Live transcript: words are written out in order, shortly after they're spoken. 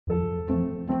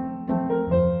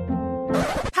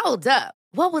Hold up.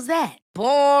 What was that?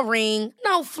 Boring.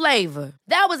 No flavor.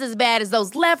 That was as bad as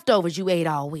those leftovers you ate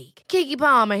all week. Keke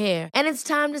Palmer here, and it's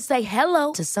time to say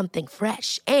hello to something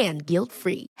fresh and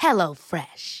guilt-free. Hello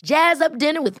Fresh. Jazz up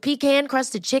dinner with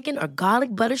pecan-crusted chicken or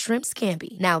garlic butter shrimp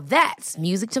scampi. Now that's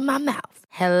music to my mouth.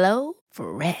 Hello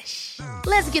Fresh.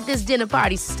 Let's get this dinner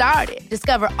party started.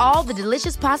 Discover all the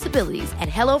delicious possibilities at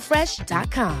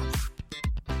hellofresh.com.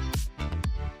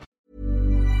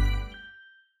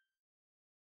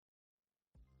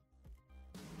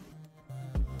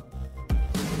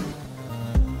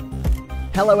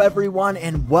 Hello everyone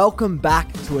and welcome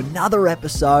back to another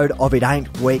episode of It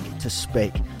Ain't Weak to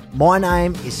Speak. My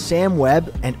name is Sam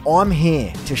Webb and I'm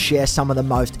here to share some of the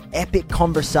most epic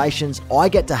conversations I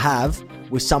get to have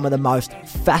with some of the most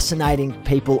fascinating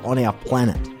people on our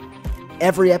planet.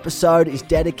 Every episode is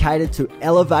dedicated to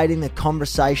elevating the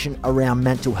conversation around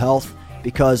mental health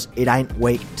because it ain't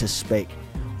weak to speak.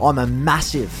 I'm a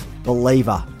massive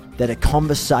believer that a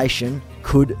conversation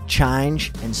could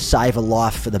change and save a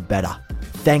life for the better.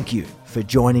 Thank you for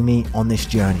joining me on this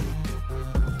journey.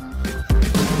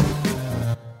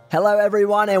 Hello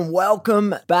everyone and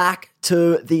welcome back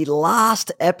to the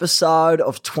last episode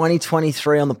of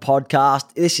 2023 on the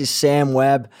podcast. This is Sam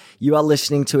Webb. You are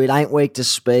listening to It Ain't Weak to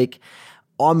Speak.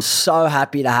 I'm so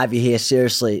happy to have you here,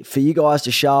 seriously. For you guys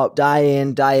to show up day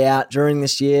in, day out during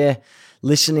this year,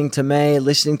 listening to me,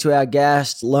 listening to our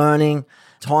guests, learning.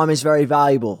 Time is very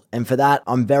valuable, and for that,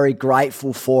 I'm very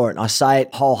grateful for it. And I say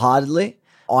it wholeheartedly.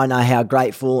 I know how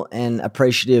grateful and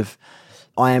appreciative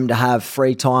I am to have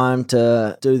free time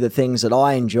to do the things that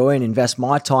I enjoy and invest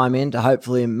my time in to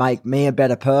hopefully make me a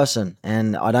better person.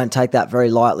 And I don't take that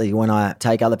very lightly when I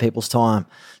take other people's time.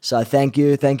 So thank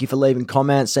you. Thank you for leaving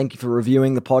comments. Thank you for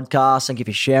reviewing the podcast. Thank you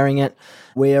for sharing it.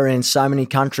 We are in so many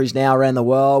countries now around the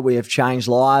world. We have changed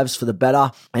lives for the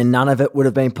better, and none of it would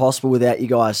have been possible without you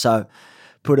guys. So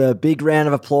put a big round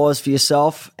of applause for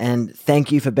yourself and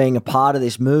thank you for being a part of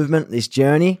this movement, this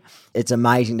journey. It's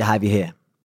amazing to have you here.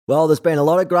 Well, there's been a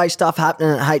lot of great stuff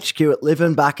happening at HQ at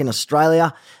Livin back in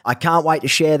Australia. I can't wait to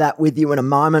share that with you in a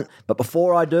moment. But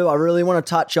before I do, I really want to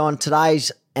touch on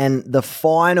today's and the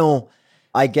final,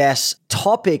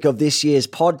 topic of this year's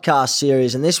podcast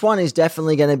series. And this one is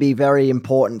definitely going to be very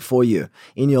important for you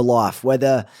in your life,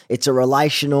 whether it's a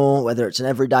relational, whether it's an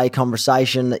everyday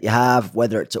conversation that you have,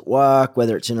 whether it's at work,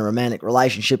 whether it's in a romantic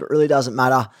relationship, it really doesn't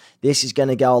matter. This is going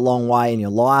to go a long way in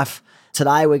your life.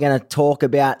 Today, we're going to talk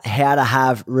about how to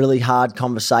have really hard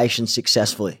conversations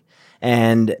successfully.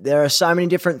 And there are so many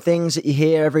different things that you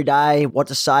hear every day, what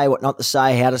to say, what not to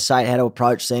say, how to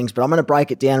approach things. But I'm going to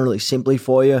break it down really simply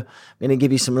for you. I'm going to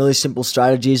give you some really simple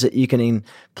strategies that you can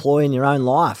employ in your own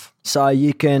life so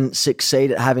you can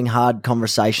succeed at having hard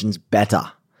conversations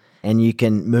better. And you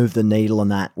can move the needle on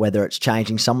that, whether it's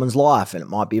changing someone's life, and it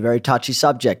might be a very touchy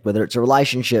subject, whether it's a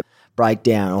relationship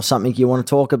breakdown or something you want to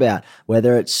talk about,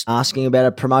 whether it's asking about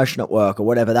a promotion at work or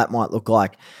whatever that might look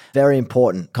like. Very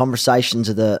important. Conversations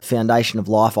are the foundation of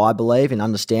life, I believe, in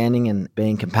understanding and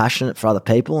being compassionate for other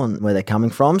people and where they're coming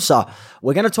from. So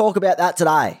we're going to talk about that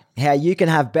today, how you can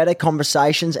have better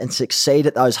conversations and succeed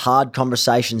at those hard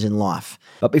conversations in life.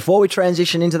 But before we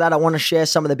transition into that, I want to share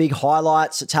some of the big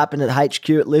highlights that's happened at HQ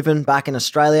at Livin back in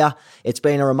Australia. It's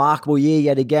been a remarkable year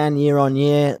yet again, year on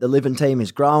year. The Livin team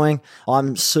is growing.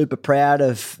 I'm super proud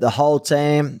of the whole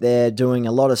team. They're doing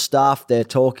a lot of stuff. They're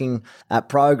talking at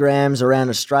programs around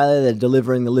Australia. They're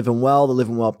delivering the Livin Well, the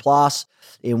Livin Well Plus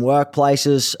in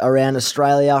workplaces around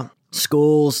Australia.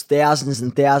 Schools, thousands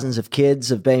and thousands of kids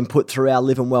have been put through our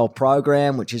Livin Well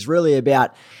program, which is really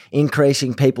about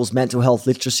increasing people's mental health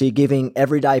literacy, giving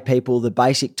everyday people the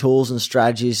basic tools and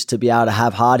strategies to be able to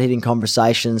have hard-hitting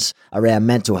conversations around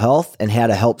mental health and how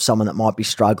to help someone that might be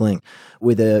struggling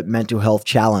with a mental health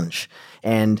challenge.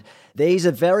 And these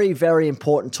are very, very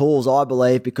important tools, I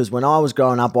believe, because when I was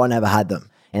growing up, I never had them.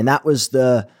 And that was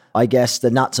the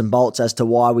nuts and bolts as to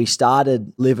why we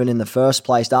started Livin in the first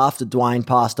place. After Dwayne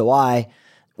passed away,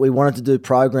 we wanted to do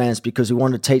programs because we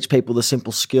wanted to teach people the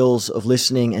simple skills of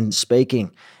listening and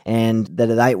speaking, and that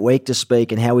it ain't weak to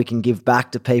speak, and how we can give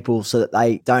back to people so that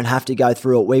they don't have to go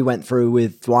through what we went through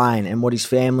with Dwayne and what his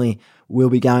family will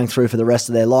be going through for the rest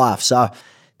of their life. So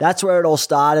that's where it all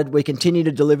started. We continue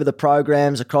to deliver the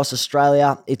programs across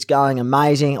Australia. It's going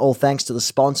amazing, all thanks to the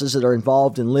sponsors that are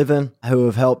involved in Livin, who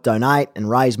have helped donate and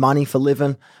raise money for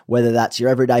Livin, whether that's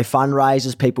your everyday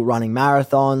fundraisers, people running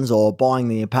marathons or buying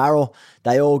the apparel.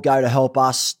 They all go to help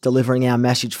us delivering our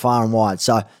message far and wide.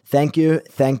 So thank you,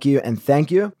 thank you, and thank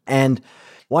you. And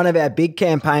one of our big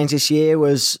campaigns this year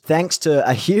was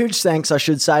a huge thanks, I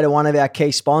should say, to one of our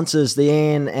key sponsors, the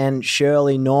Ian and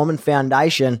Shirley Norman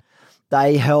Foundation.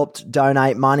 They helped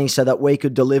donate money so that we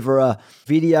could deliver a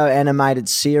video animated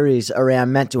series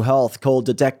around mental health called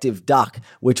Detective Duck,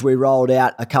 which we rolled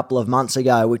out a couple of months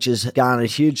ago, which has garnered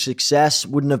huge success.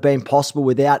 Wouldn't have been possible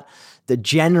without the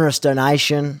generous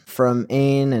donation from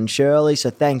Ian and Shirley, so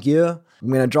thank you. I'm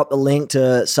going to drop the link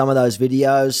to some of those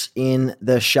videos in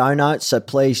the show notes, so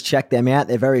please check them out.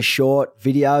 They're very short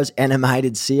videos,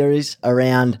 animated series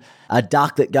around a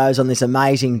duck that goes on this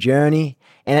amazing journey.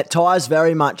 And it ties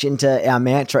very much into our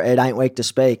mantra, It Ain't Weak to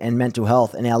Speak, and mental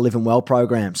health and our Live and Well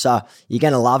program. So you're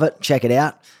going to love it. Check it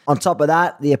out. On top of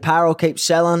that, the apparel keeps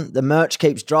selling. The merch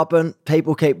keeps dropping.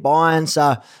 People keep buying.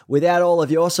 So without all of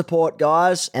your support,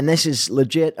 guys, and this is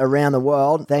legit around the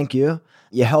world, thank you.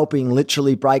 You're helping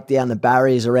literally break down the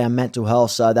barriers around mental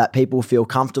health so that people feel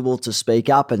comfortable to speak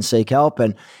up and seek help.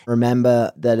 And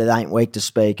remember that it ain't weak to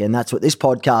speak. And that's what this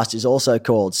podcast is also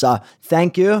called. So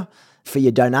thank you for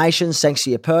your donations, thanks for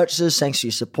your purchases, thanks for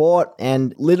your support,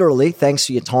 and literally thanks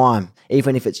for your time,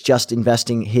 even if it's just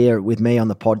investing here with me on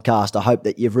the podcast. I hope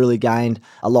that you've really gained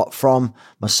a lot from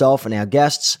myself and our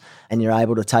guests, and you're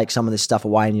able to take some of this stuff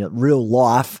away in your real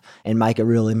life and make a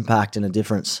real impact and a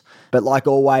difference. But like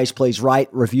always, please rate,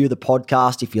 review the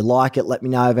podcast if you like it. Let me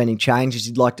know of any changes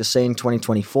you'd like to see in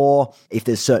 2024. If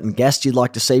there's certain guests you'd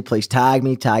like to see, please tag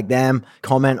me, tag them,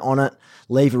 comment on it.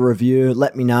 Leave a review,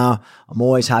 let me know. I'm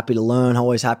always happy to learn,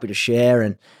 always happy to share.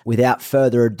 And without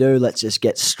further ado, let's just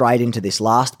get straight into this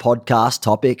last podcast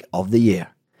topic of the year.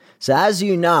 So as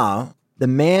you know, the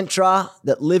mantra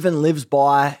that Livin' lives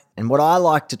by, and what I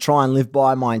like to try and live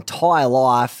by my entire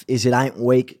life, is it ain't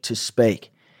weak to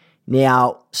speak.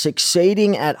 Now,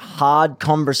 succeeding at hard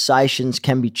conversations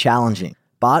can be challenging,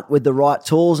 but with the right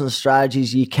tools and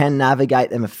strategies, you can navigate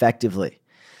them effectively.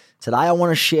 Today, I want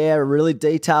to share a really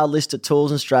detailed list of tools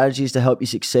and strategies to help you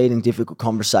succeed in difficult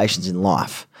conversations in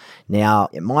life. Now,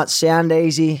 it might sound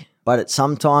easy, but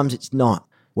sometimes it's not.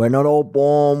 We're not all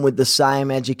born with the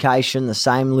same education, the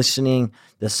same listening,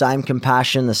 the same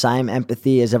compassion, the same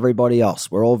empathy as everybody else.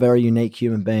 We're all very unique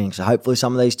human beings. So hopefully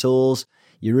some of these tools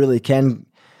you really can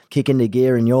kick into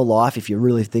gear in your life if you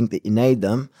really think that you need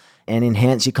them, and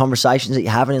enhance your conversations that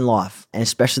you're having in life, and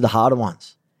especially the harder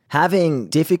ones. Having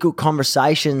difficult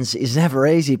conversations is never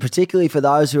easy, particularly for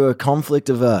those who are conflict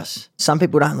averse. Some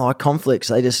people don't like conflicts.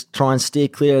 They just try and steer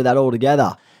clear of that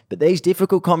altogether. But these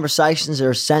difficult conversations are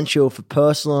essential for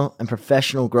personal and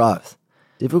professional growth.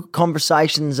 Difficult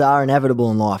conversations are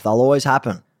inevitable in life. They'll always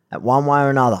happen at one way or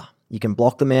another. You can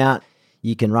block them out,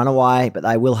 you can run away, but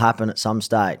they will happen at some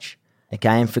stage.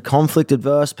 Okay, and for conflict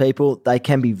averse people, they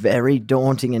can be very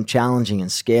daunting and challenging and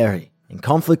scary. And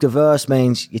conflict averse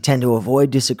means you tend to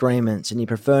avoid disagreements and you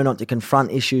prefer not to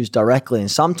confront issues directly.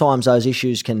 And sometimes those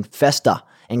issues can fester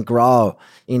and grow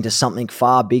into something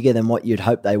far bigger than what you'd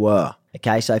hope they were.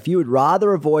 Okay, so if you would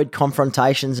rather avoid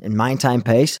confrontations and maintain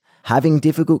peace, having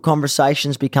difficult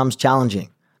conversations becomes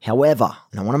challenging. However,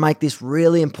 and I want to make this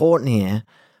really important here,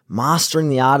 mastering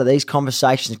the art of these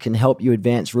conversations can help you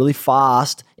advance really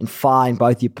fast and far in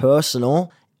both your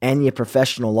personal and your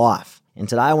professional life. And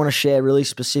today I want to share really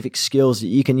specific skills that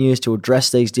you can use to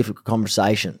address these difficult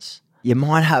conversations. You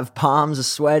might have palms are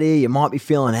sweaty, you might be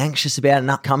feeling anxious about an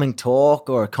upcoming talk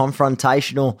or a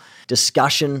confrontational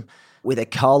discussion with a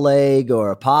colleague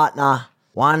or a partner,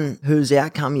 one whose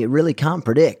outcome you really can't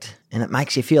predict. And it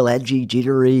makes you feel edgy,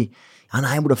 jittery,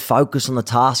 unable to focus on the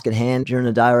task at hand during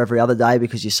the day or every other day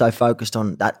because you're so focused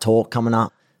on that talk coming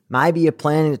up. Maybe you're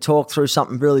planning to talk through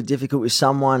something really difficult with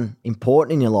someone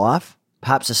important in your life,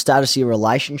 perhaps a status of your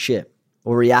relationship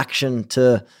or reaction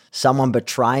to someone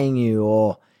betraying you,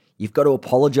 or you've got to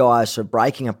apologize for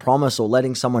breaking a promise or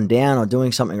letting someone down or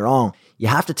doing something wrong. You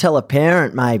have to tell a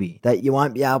parent maybe that you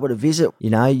won't be able to visit.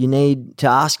 You need to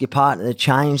ask your partner to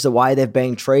change the way they've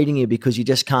been treating you because you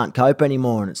just can't cope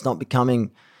anymore and it's not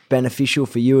becoming beneficial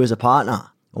for you as a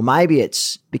partner. Or maybe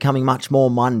it's becoming much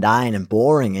more mundane and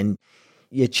boring and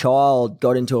your child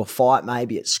got into a fight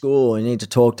maybe at school and you need to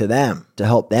talk to them to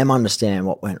help them understand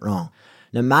what went wrong.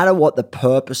 No matter what the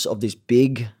purpose of this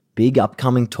big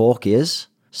upcoming talk is,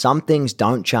 some things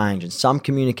don't change and some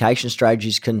communication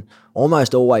strategies can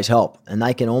almost always help and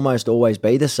they can almost always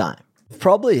be the same. You've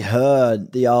probably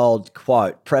heard the old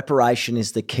quote, preparation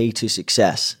is the key to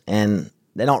success, and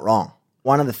they're not wrong.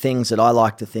 One of the things that I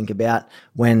like to think about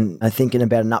when I'm thinking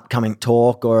about an upcoming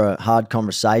talk or a hard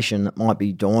conversation that might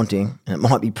be daunting and it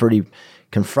might be pretty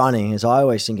confronting is I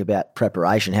always think about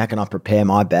preparation. How can I prepare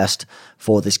my best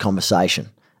for this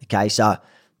conversation? Okay, so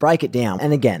break it down.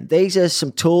 And again, these are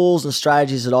some tools and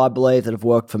strategies that I believe that have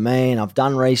worked for me, and I've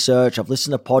done research, I've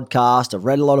listened to podcasts, I've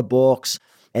read a lot of books,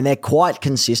 and they're quite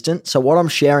consistent. So what I'm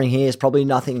sharing here is probably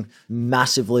nothing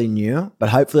massively new, but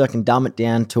hopefully I can dumb it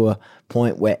down to a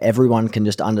point where everyone can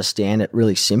just understand it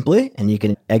really simply and you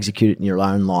can execute it in your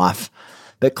own life.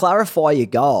 But clarify your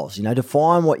goals,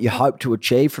 define what you hope to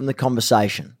achieve from the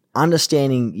conversation.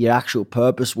 Understanding your actual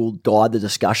purpose will guide the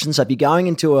discussion. So if you're going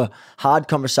into a hard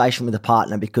conversation with a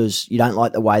partner because you don't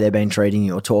like the way they've been treating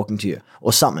you or talking to you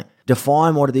or something,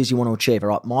 define what it is you want to achieve. All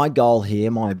right, my goal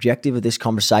here, my objective of this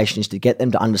conversation is to get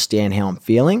them to understand how I'm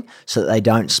feeling so that they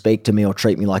don't speak to me or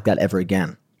treat me like that ever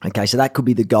again. Okay, so that could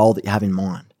be the goal that you have in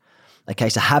mind. Okay,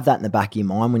 so have that in the back of your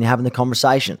mind when you're having the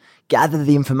conversation. Gather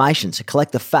the information, so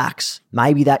collect the facts.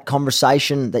 Maybe that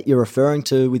conversation that you're referring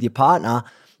to with your partner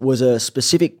was a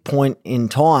specific point in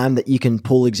time that you can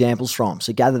pull examples from.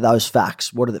 So gather those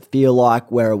facts. What did it feel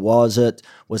like? Where was it?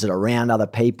 Was it around other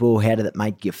people? How did it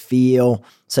make you feel?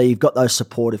 So you've got those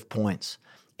supportive points.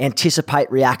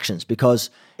 Anticipate reactions because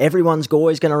everyone's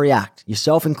always going to react,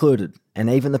 yourself included, and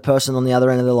even the person on the other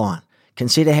end of the line.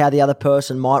 Consider how the other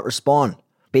person might respond.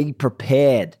 Be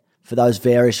prepared for those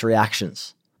various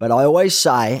reactions. But I always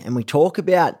say, and we talk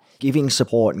about giving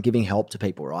support and giving help to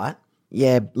people, right?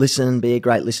 Yeah, listen, be a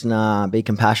great listener, be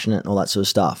compassionate and all that sort of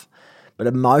stuff. But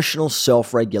emotional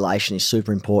self-regulation is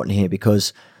super important here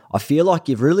because I feel like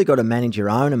you've really got to manage your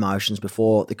own emotions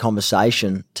before the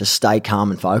conversation to stay calm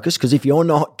and focused. Because if you're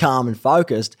not calm and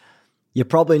focused, you're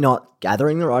probably not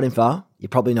gathering the right info. You're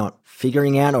probably not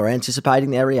figuring out or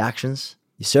anticipating their reactions.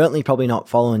 You're certainly probably not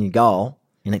following your goal,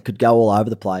 and it could go all over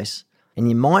the place. And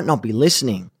you might not be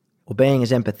listening or being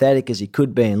as empathetic as you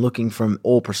could be and looking from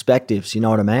all perspectives, you know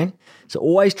what I mean? So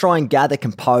always try and gather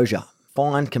composure.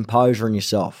 Find composure in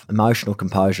yourself. Emotional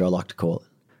composure, I like to call it.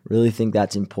 Really think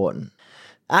that's important.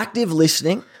 Active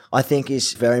listening, I think,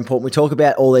 is very important. We talk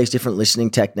about all these different listening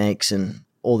techniques and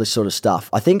all this sort of stuff.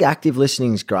 I think active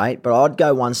listening is great, but I'd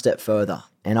go one step further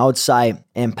and I would say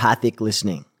empathic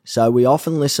listening. So we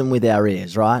often listen with our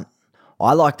ears, right?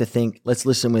 I like to think, let's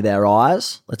listen with our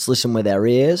eyes, let's listen with our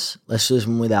ears, let's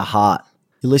listen with our heart.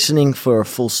 You're listening for a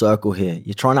full circle here.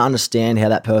 You're trying to understand how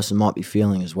that person might be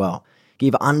feeling as well.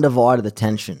 Give undivided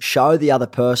attention. Show the other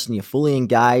person you're fully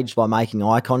engaged by making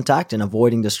eye contact and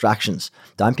avoiding distractions.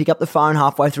 Don't pick up the phone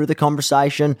halfway through the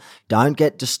conversation. Don't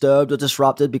get disturbed or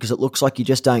disrupted because it looks like you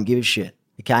just don't give a shit.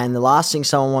 Okay, and the last thing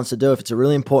someone wants to do, if it's a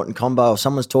really important combo or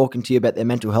someone's talking to you about their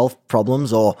mental health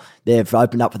problems or they've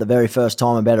opened up for the very first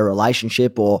time about a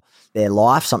relationship or their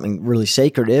life, something really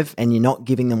secretive, and you're not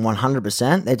giving them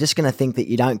 100%, they're just going to think that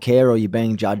you don't care or you're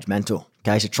being judgmental.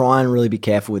 Okay, so try and really be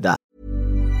careful with that.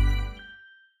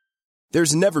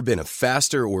 There's never been a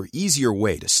faster or easier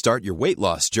way to start your weight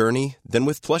loss journey than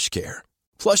with PlushCare.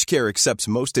 PlushCare accepts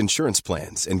most insurance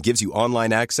plans and gives you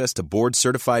online access to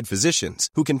board-certified physicians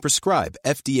who can prescribe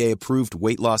FDA-approved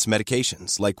weight loss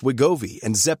medications like Wegovy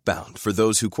and Zepbound for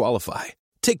those who qualify.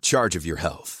 Take charge of your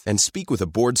health and speak with a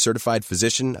board-certified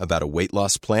physician about a weight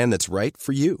loss plan that's right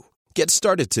for you. Get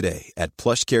started today at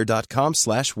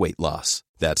plushcare.com/weightloss.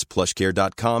 That's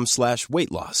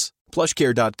plushcare.com/weightloss.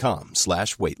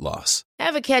 plushcare.com/weightloss.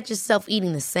 Ever catch yourself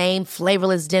eating the same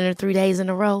flavorless dinner 3 days in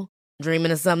a row?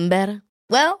 Dreaming of something better?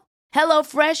 Well,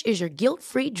 HelloFresh is your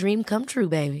guilt-free dream come true,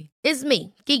 baby. It's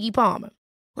me, Keke Palmer.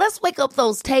 Let's wake up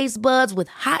those taste buds with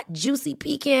hot, juicy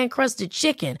pecan-crusted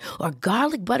chicken or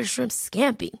garlic butter shrimp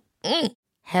scampi.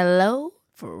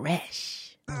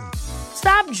 HelloFresh.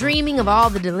 Stop dreaming of all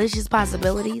the delicious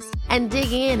possibilities and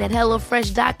dig in at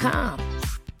HelloFresh.com.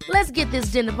 Let's get this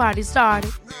dinner party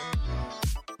started.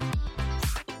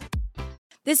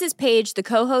 This is Paige, the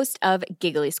co-host of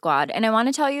Giggly Squad, and I want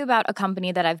to tell you about a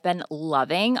company that I've been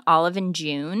loving, Olive &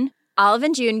 June.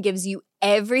 Olive & June gives you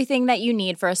everything that you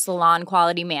need for a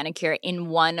salon-quality manicure in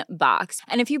one box.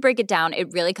 And if you break it down,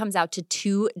 it really comes out to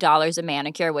 $2 a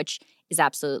manicure, which is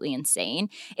absolutely insane.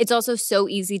 It's also so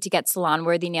easy to get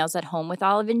salon-worthy nails at home with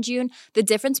Olive & June. The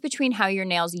difference between how your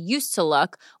nails used to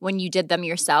look when you did them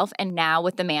yourself and now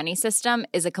with the Mani system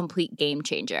is a complete game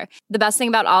changer. The best thing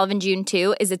about Olive & June,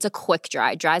 too, is it's a quick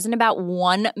dry. Dries in about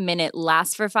 1 minute,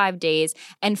 lasts for 5 days,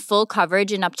 and full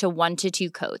coverage in up to 1 to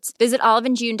 2 coats. Visit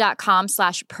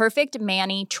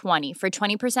oliveandjune.com/perfectmani20 for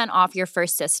 20% off your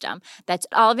first system. That's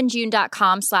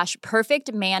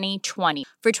oliveandjune.com/perfectmani20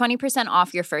 for 20%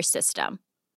 off your first system.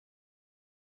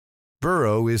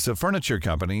 Burrow is a furniture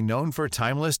company known for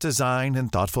timeless design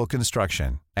and thoughtful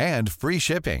construction and free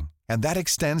shipping, and that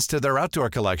extends to their outdoor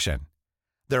collection.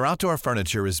 Their outdoor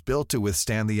furniture is built to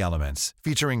withstand the elements,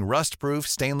 featuring rust-proof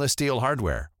stainless steel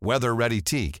hardware, weather-ready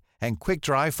teak, and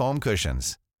quick-dry foam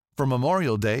cushions. For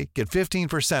Memorial Day, get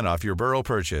 15% off your Burrow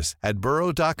purchase at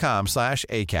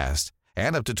burrow.com/acast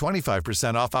and up to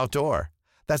 25% off outdoor.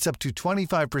 That's up to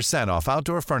 25% off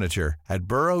outdoor furniture at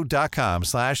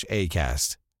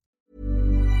burrow.com/ACAST.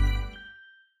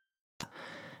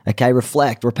 Okay,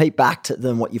 reflect, repeat back to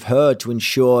them what you've heard to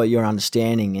ensure you're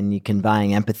understanding and you're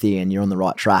conveying empathy and you're on the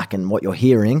right track. And what you're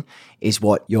hearing is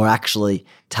what you're actually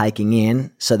taking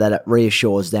in so that it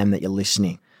reassures them that you're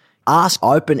listening. Ask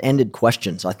open-ended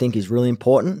questions, I think, is really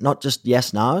important, not just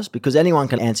yes, no's, because anyone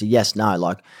can answer yes, no.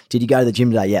 Like, did you go to the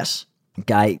gym today? Yes.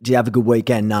 Okay. Did you have a good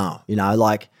weekend? No.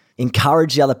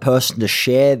 Encourage the other person to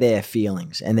share their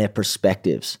feelings and their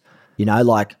perspectives.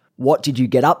 What did you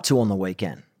get up to on the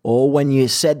weekend? Or when you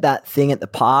said that thing at the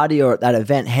party or at that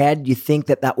event, how did you think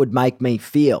that would make me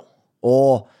feel?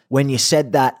 Or when you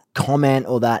said that comment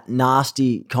or that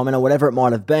nasty comment or whatever it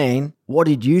might have been, what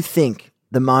did you think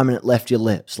the moment it left your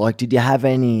lips? Like, did you have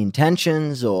any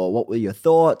intentions or what were your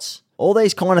thoughts? All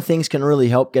these kind of things can really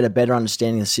help get a better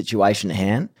understanding of the situation at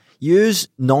hand. Use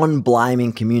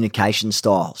non-blaming communication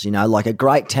styles. Like a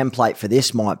great template for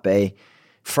this might be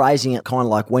phrasing it kind of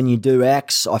like, when you do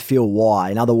X, I feel Y.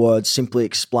 In other words, simply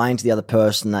explain to the other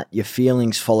person that your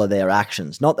feelings follow their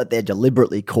actions. Not that they're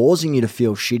deliberately causing you to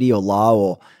feel shitty or low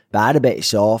or bad about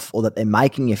yourself, or that they're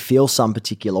making you feel some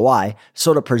particular way.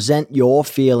 Sort of present your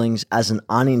feelings as an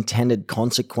unintended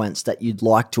consequence that you'd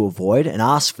like to avoid and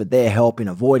ask for their help in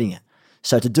avoiding it.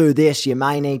 So to do this, you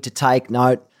may need to take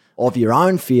note of your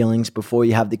own feelings before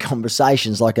you have the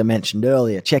conversations, like I mentioned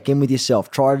earlier. Check in with yourself.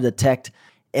 Try to detect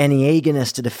any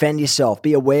eagerness to defend yourself.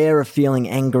 Be aware of feeling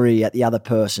angry at the other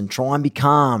person. Try and be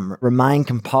calm. Remain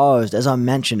composed. As I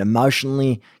mentioned,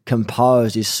 emotionally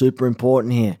composed is super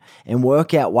important here. And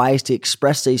work out ways to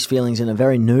express these feelings in a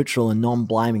very neutral and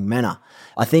non-blaming manner.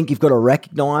 I think you've got to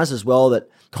recognize as well that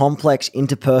complex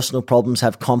interpersonal problems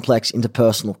have complex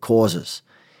interpersonal causes.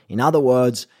 In other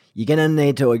words, you're going to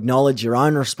need to acknowledge your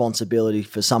own responsibility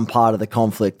for some part of the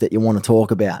conflict that you want to talk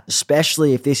about,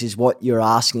 especially if this is what you're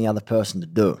asking the other person to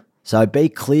do. So be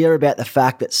clear about the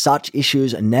fact that such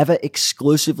issues are never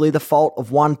exclusively the fault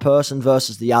of one person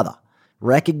versus the other.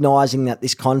 Recognizing that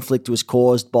this conflict was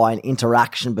caused by an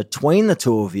interaction between the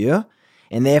two of you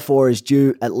and therefore is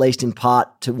due, at least in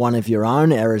part, to one of your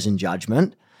own errors in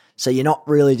judgment. So you're not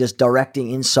really just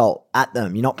directing insult at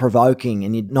them. You're not provoking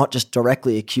and you're not just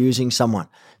directly accusing someone.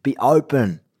 Be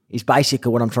open is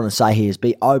basically what I'm trying to say here, is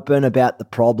be open about the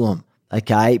problem,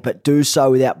 okay? But do so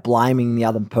without blaming the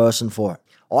other person for it.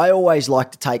 I always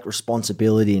like to take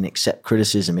responsibility and accept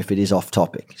criticism if it is off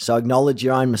topic. So acknowledge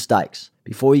your own mistakes.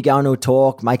 Before you go into a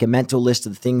talk, make a mental list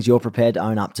of the things you're prepared to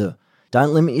own up to.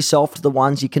 Don't limit yourself to the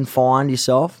ones you can find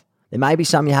yourself. There may be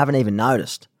some you haven't even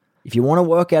noticed. If you want to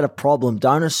work out a problem,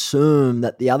 don't assume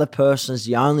that the other person is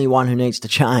the only one who needs to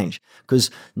change,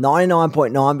 because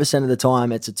 99.9% of the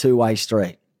time, it's a two-way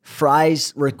street.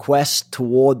 Phrase requests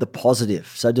toward the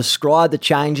positive. So describe the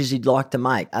changes you'd like to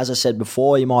make. As I said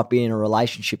before, you might be in a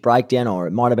relationship breakdown, or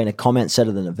it might have been a comment said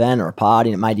at an event or a party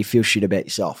and it made you feel shit about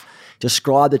yourself.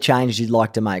 Describe the changes you'd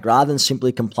like to make. Rather than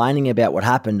simply complaining about what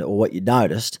happened or what you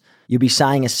noticed, you'll be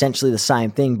saying essentially the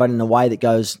same thing, but in a way that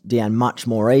goes down much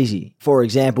more easy. For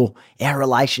example, our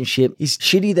relationship is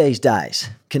shitty these days.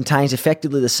 Contains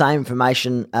effectively the same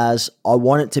information as, I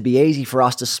want it to be easy for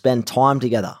us to spend time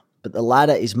together. But the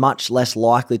latter is much less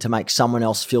likely to make someone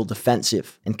else feel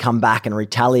defensive and come back and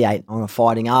retaliate on a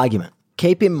fighting argument.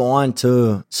 Keep in mind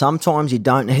too, sometimes you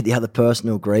don't need the other person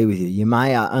to agree with you. You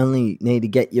may only need to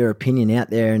get your opinion out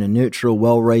there in a neutral,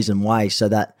 well-reasoned way so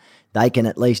that they can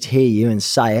at least hear you and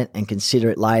say it and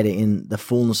consider it later in the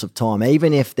fullness of time,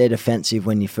 even if they're defensive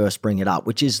when you first bring it up,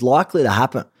 which is likely to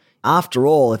happen. After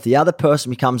all, if the other person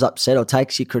becomes upset or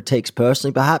takes your critiques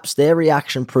personally, perhaps their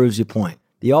reaction proves your point.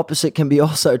 The opposite can be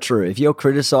also true. If you're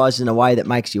criticized in a way that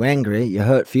makes you angry, your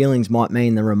hurt feelings might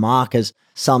mean the remark has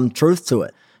some truth to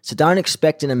it. So don't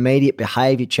expect an immediate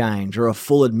behavior change or a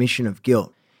full admission of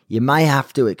guilt. You may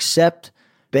have to accept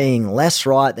being less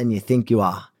right than you think you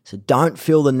are. So don't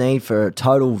feel the need for a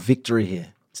total victory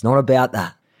here. It's not about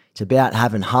that. It's about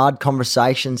having hard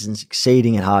conversations and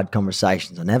succeeding at hard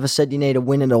conversations. I never said you need to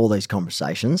win at all these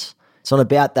conversations. It's not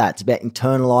about that. It's about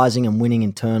internalizing and winning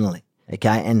internally.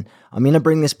 Okay, and I'm going to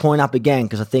bring this point up again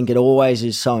because I think it always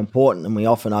is so important and we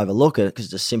often overlook it because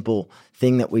it's a simple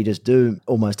thing that we just do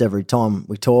almost every time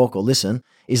we talk or listen,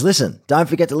 is listen. Don't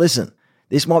forget to listen.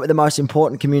 This might be the most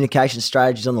important communication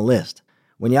strategies on the list.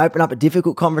 When you open up a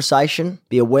difficult conversation,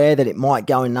 be aware that it might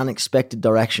go in an unexpected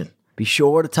direction. Be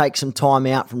sure to take some time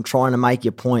out from trying to make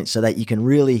your point so that you can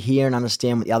really hear and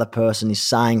understand what the other person is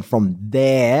saying from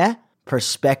their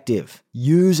perspective.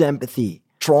 Use empathy.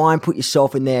 Try and put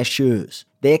yourself in their shoes.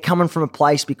 They're coming from a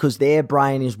place because their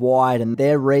brain is wired and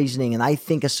their reasoning and they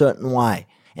think a certain way.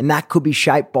 And that could be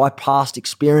shaped by past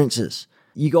experiences.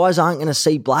 You guys aren't going to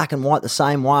see black and white the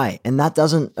same way. And that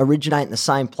doesn't originate in the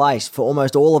same place for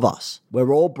almost all of us.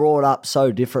 We're all brought up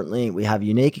so differently. We have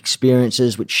unique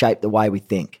experiences which shape the way we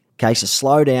think. Okay, so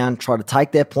slow down, try to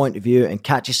take their point of view and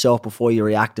catch yourself before you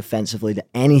react defensively to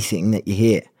anything that you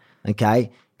hear. Okay,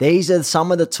 these are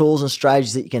some of the tools and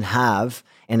strategies that you can have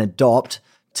and adopt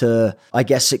to, I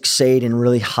guess, succeed in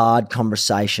really hard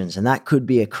conversations. And that could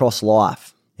be across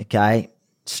life. Okay,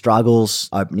 struggles,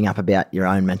 opening up about your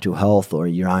own mental health or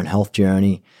your own health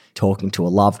journey, talking to a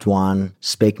loved one,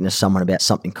 speaking to someone about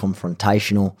something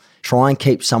confrontational. Try and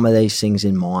keep some of these things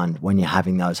in mind when you're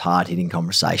having those hard-hitting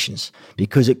conversations,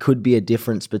 because it could be a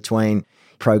difference between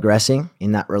progressing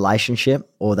in that relationship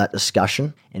or that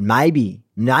discussion and maybe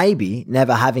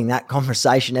never having that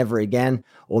conversation ever again,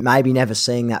 or maybe never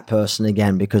seeing that person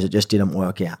again because it just didn't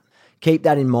work out. Keep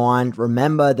that in mind.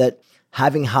 Remember that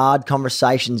having hard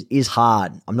conversations is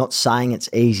hard. I'm not saying it's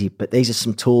easy, but these are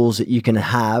some tools that you can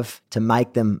have to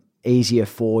make them easier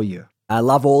for you. I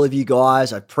love all of you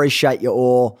guys. I appreciate you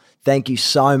all. Thank you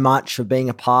so much for being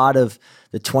a part of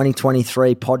the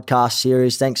 2023 podcast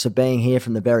series. Thanks for being here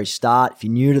from the very start. If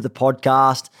you're new to the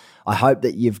podcast, I hope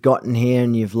that you've gotten here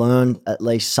and you've learned at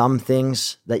least some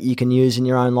things that you can use in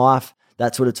your own life.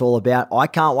 That's what it's all about. I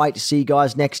can't wait to see you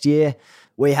guys next year.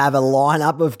 We have a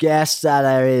lineup of guests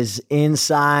that is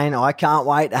insane. I can't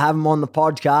wait to have them on the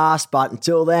podcast. But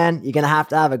until then, you're going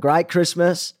to have a great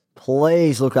Christmas.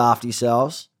 Please look after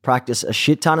yourselves. Practice a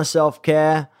shit ton of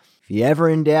self-care. If you're ever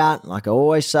in doubt, like I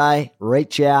always say,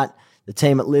 reach out. The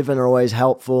team at Livin are always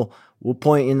helpful. We'll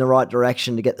point you in the right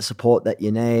direction to get the support that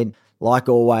you need. Like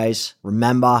always,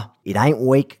 remember, it ain't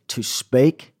weak to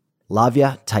speak. Love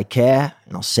you. Take care.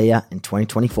 And I'll see you in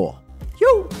 2024.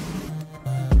 Yoo!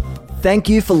 Thank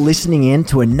you for listening in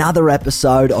to another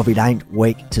episode of It Ain't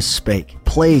Weak to Speak.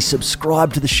 Please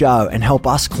subscribe to the show and help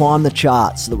us climb the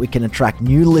charts so that we can attract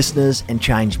new listeners and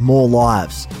change more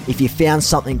lives. If you found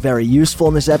something very useful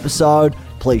in this episode,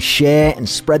 please share and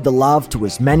spread the love to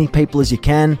as many people as you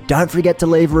can. Don't forget to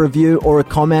leave a review or a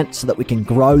comment so that we can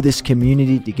grow this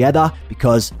community together,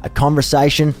 because a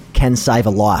conversation can save a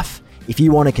life. If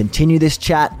you want to continue this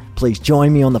chat, please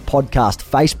join me on the podcast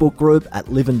Facebook group at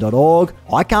livin.org.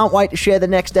 I can't wait to share the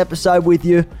next episode with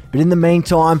you. But in the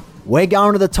meantime, we're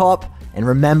going to the top. And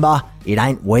remember, it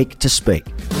ain't weak to speak.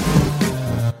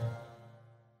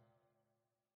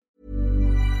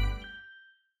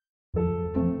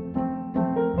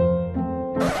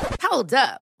 Hold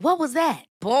up. What was that?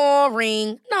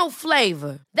 Boring. No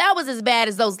flavor. That was as bad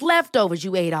as those leftovers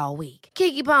you ate all week.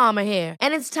 Keke Palmer here.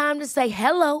 And it's time to say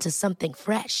hello to something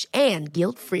fresh and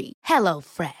guilt-free. Hello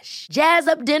Fresh. Jazz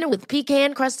up dinner with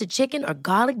pecan-crusted chicken or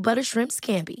garlic butter shrimp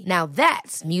scampi. Now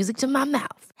that's music to my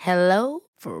mouth. Hello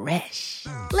Fresh.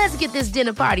 Let's get this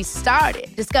dinner party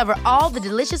started. Discover all the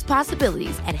delicious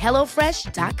possibilities at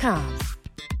HelloFresh.com.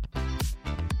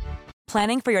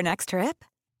 Planning for your next trip?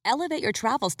 Elevate your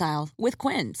travel style with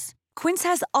Quince. Quince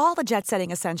has all the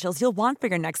jet-setting essentials you'll want for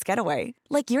your next getaway,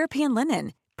 like European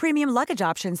linen, premium luggage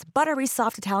options, buttery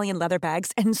soft Italian leather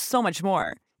bags, and so much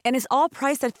more. And is all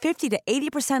priced at 50 to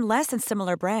 80% less than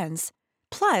similar brands.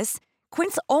 Plus,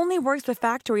 Quince only works with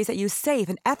factories that use safe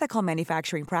and ethical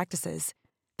manufacturing practices.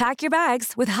 Pack your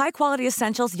bags with high-quality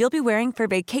essentials you'll be wearing for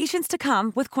vacations to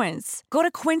come with Quince. Go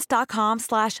to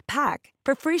quince.com/pack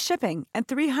for free shipping and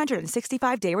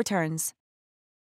 365-day returns.